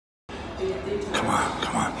Come on,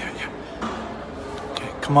 come on, yeah.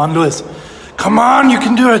 Okay, come on, Lewis. Come on, you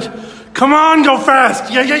can do it. Come on, go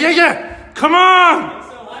fast. Yeah. Come on.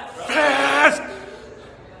 Fast.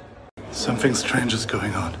 Something strange is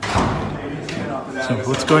going on. So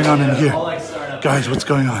what's going on in here? Guys, what's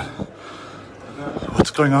going on?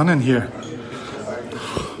 What's going on in here?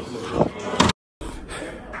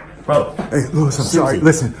 Bro. Hey, Lewis, I'm sorry.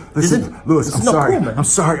 Listen, Lewis, I'm sorry. Cool, I'm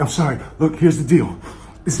sorry. Look, here's the deal.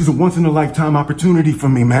 This is a once-in-a-lifetime opportunity for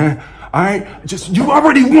me, man. All right? You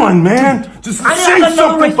already won, man. Just say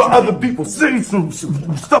something for other people. Say some stuff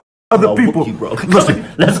for other people. Wookie, bro. Listen,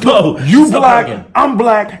 let's go. You black, I'm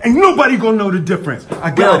black, ain't nobody gonna know the difference.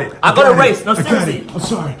 I got it. I got a race. No, seriously. I'm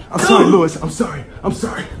sorry, Lewis. I'm sorry.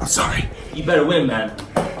 You better win, man.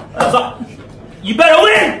 You better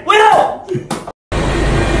win! Win out!